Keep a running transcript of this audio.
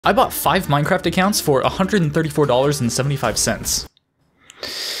I bought 5 Minecraft accounts for $134.75.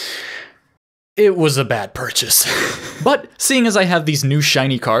 It was a bad purchase. But seeing as I have these new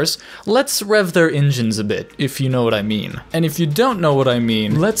shiny cars, let's rev their engines a bit, if you know what I mean. And if you don't know what I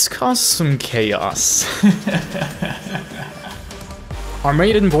mean, let's cause some chaos. Our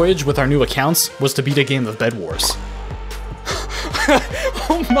maiden voyage with our new accounts was to beat a game of Bed Wars.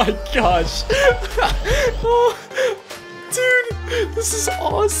 Oh my gosh. Oh, dude, this is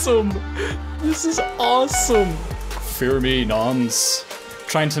awesome. This is awesome. Fear me, nons.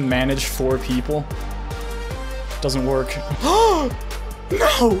 Trying to manage 4 people. Doesn't work. No!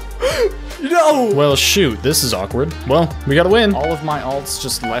 No! Well, shoot, this is awkward. Well, we gotta win. All of my alts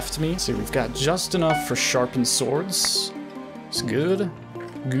just left me. See, we've got just enough for sharpened swords. It's good.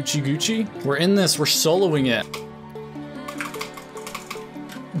 Gucci Gucci. We're in this, we're soloing it.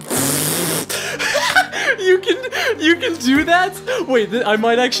 You can do that? Wait, I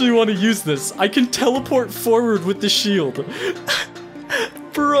might actually want to use this. I can teleport forward with the shield.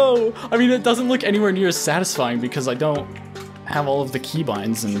 Bro, I mean, it doesn't look anywhere near as satisfying because I don't have all of the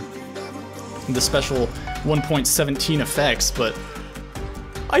keybinds and the special 1.17 effects, but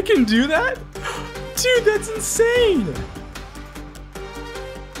I can do that? Dude, that's insane!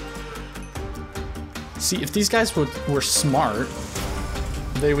 See, if these guys were smart,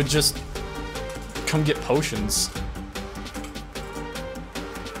 they would just come get potions.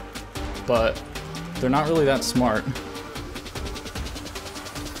 But they're not really that smart.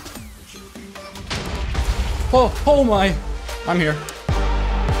 Oh my! I'm here.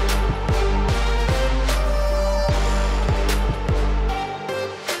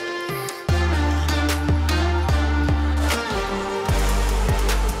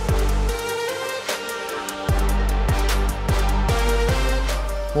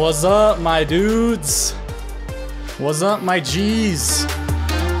 What's up, my dudes? What's up, my G's?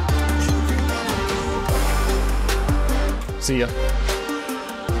 See ya.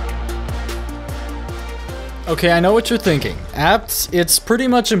 Okay, I know what you're thinking. Ahpt, it's pretty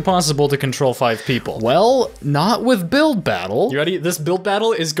much impossible to control 5 people. Well, not with build battle. You ready? This build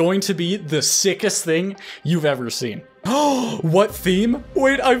battle is going to be the sickest thing you've ever seen. Oh, what theme?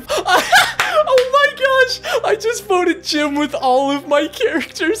 Wait, oh my gosh! I just voted Jim with all of my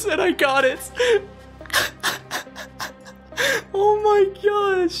characters and I got it. Oh my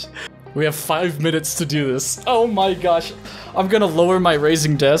gosh. We have 5 minutes to do this. Oh my gosh. I'm gonna lower my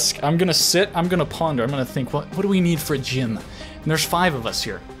raising desk. I'm gonna sit. I'm gonna ponder. I'm gonna think, what do we need for a gym? And there's 5 of us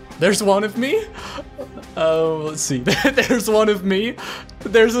here. There's one of me. Oh, let's see. There's one of me.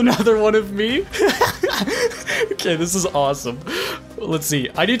 There's another one of me. Okay, this is awesome. Let's see.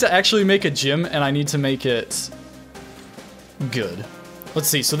 I need to actually make a gym, and I need to make it good. Let's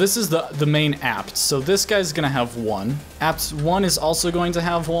see. So this is the main Ahpt. So this guy's gonna have 1. Ahpt 1 is also going to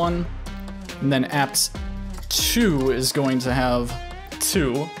have 1. And then Ahpt 2 is going to have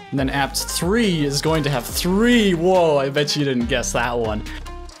 2. And then Ahpt 3 is going to have 3. Whoa, I bet you didn't guess that one.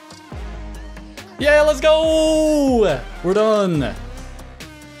 Yeah, let's go! We're done.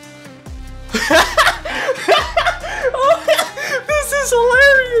 Oh, this is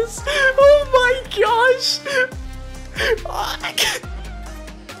hilarious! Oh my gosh!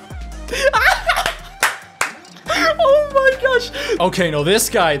 Oh my gosh! Okay, no, this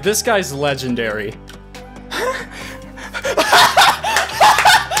guy's legendary.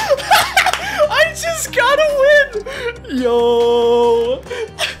 I just gotta win! Yo!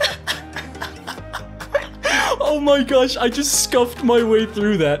 Oh my gosh, I just scuffed my way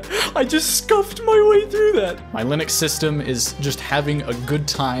through that. I just scuffed my way through that. My Linux system is just having a good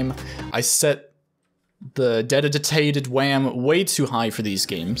time. I set the dedicated WAM way too high for these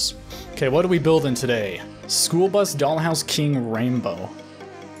games. Okay, what are we building today? School Bus Dollhouse King Rainbow.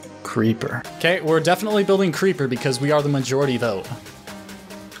 Creeper. Okay, we're definitely building Creeper because we are the majority vote.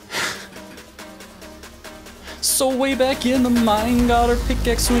 So way back in the mine, got our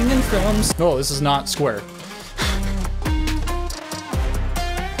pickaxe swinging from... Oh, this is not square.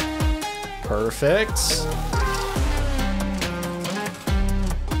 Perfect.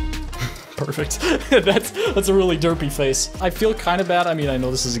 Perfect. That's a really derpy face. I feel kind of bad. I mean, I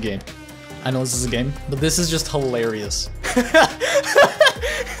know this is a game. But this is just hilarious.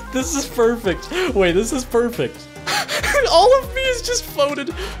 This is perfect. Wait, this is perfect. All of me is just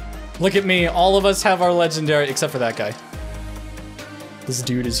floated. Look at me. All of us have our legendary, except for that guy. This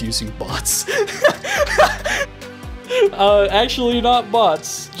dude is using bots. Actually not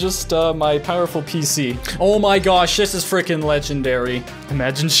bots, just my powerful PC. Oh my gosh, this is freaking legendary.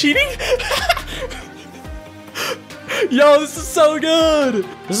 Imagine cheating? Yo, this is so good!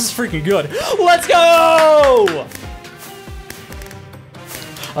 This is freaking good. Let's go!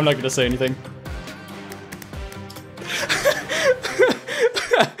 I'm not gonna say anything.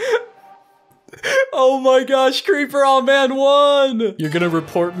 Oh my gosh, Creeper All Man won! You're gonna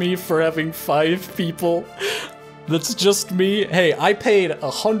report me for having 5 people? That's just me? Hey, I paid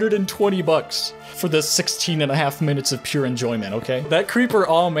 120 bucks for the 16.5 minutes of pure enjoyment, okay? That Creeper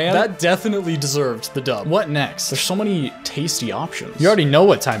All Man, that definitely deserved the dub. What next? There's so many tasty options. You already know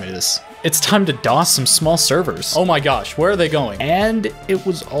what time it is. It's time to DOS some small servers. Oh my gosh, where are they going? And it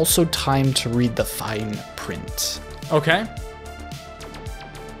was also time to read the fine print. Okay.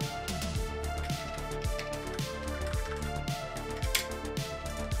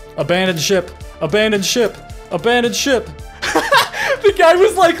 Abandoned ship, abandoned ship, abandoned ship. The guy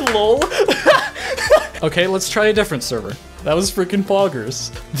was like, lol. Okay, let's try a different server. That was freaking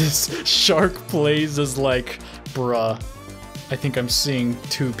poggers. This shark plays as like, bruh. I think I'm seeing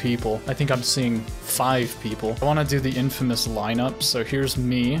 2 people. I think I'm seeing 5 people. I want to do the infamous lineup, so here's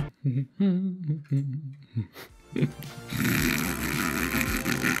me.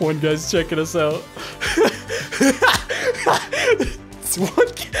 One guy's checking us out.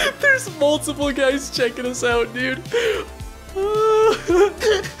 There's multiple guys checking us out, dude.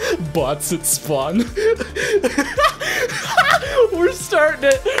 Bots at spawn. We're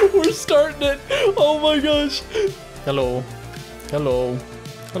starting it. We're starting it. Oh my gosh. Hello. Hello.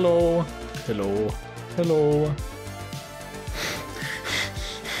 Hello. Hello. Hello.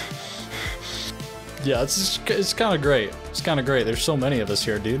 Yeah, it's kind of great. It's kind of great. There's so many of us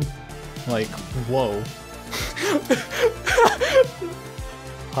here, dude. Like, whoa.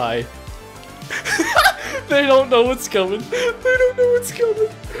 Hi. They don't know what's coming. They don't know what's coming.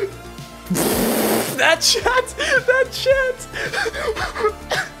 That chat! That chat!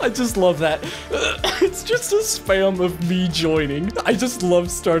 I just love that. It's just a spam of me joining. I just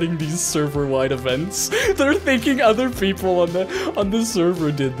love starting these server-wide events. They're thinking other people on the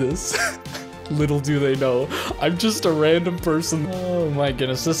server did this. Little do they know, I'm just a random person. Oh my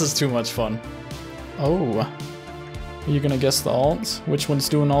goodness, this is too much fun. Oh. Are you gonna guess the alt? Which one's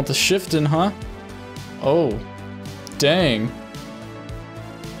doing all the shifting, huh? Oh. Dang.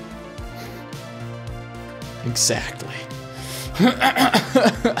 Exactly.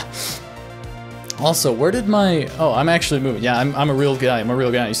 Also, where did my... Oh, I'm actually moving. Yeah, I'm a real guy. I'm a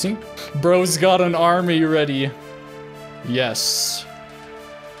real guy, you see? Bro's got an army ready. Yes.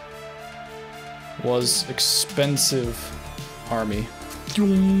 Was expensive army.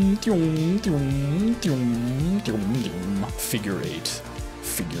 Figure 8.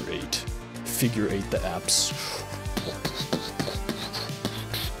 Figure 8. Figure 8 the apps.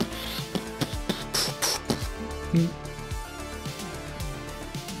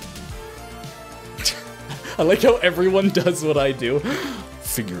 I like how everyone does what I do.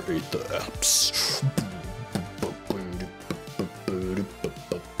 Figure 8 the apps.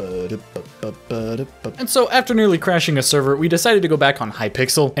 And so after nearly crashing a server, we decided to go back on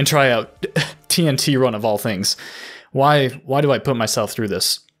Hypixel and try out TNT run of all things. Why do I put myself through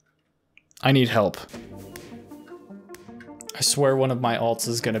this? I need help. I swear one of my alts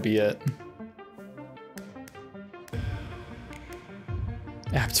is gonna be it.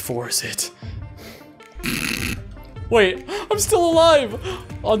 Ahpt 4 is it. Wait, I'm still alive!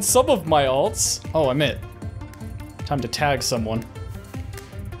 On some of my alts. Oh, I'm it. Time to tag someone.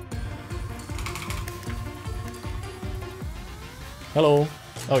 Hello.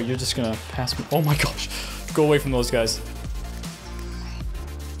 Oh, you're just gonna pass me. Oh my gosh. Go away from those guys.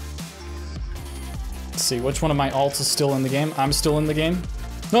 Let's see, which one of my alts is still in the game? I'm still in the game?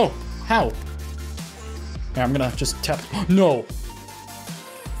 No! How? Yeah, I'm gonna just tap. No!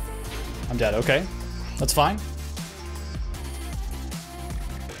 I'm dead, okay. That's fine.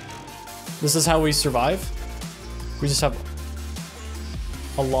 This is how we survive. We just have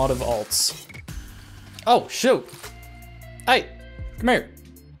a lot of alts. Oh, shoot! Hey! Come here.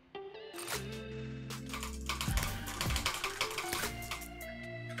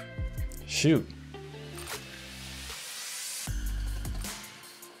 Shoot.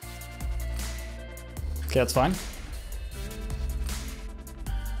 Okay, that's fine.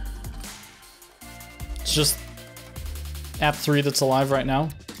 It's just Ahpt 3 that's alive right now.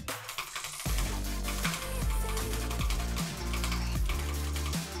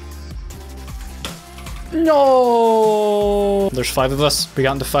 No! There's 5 of us. We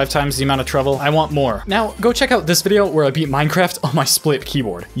got into 5 times the amount of trouble. I want more. Now, go check out this video where I beat Minecraft on my split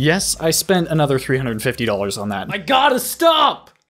keyboard. Yes, I spent another $350 on that. I gotta stop!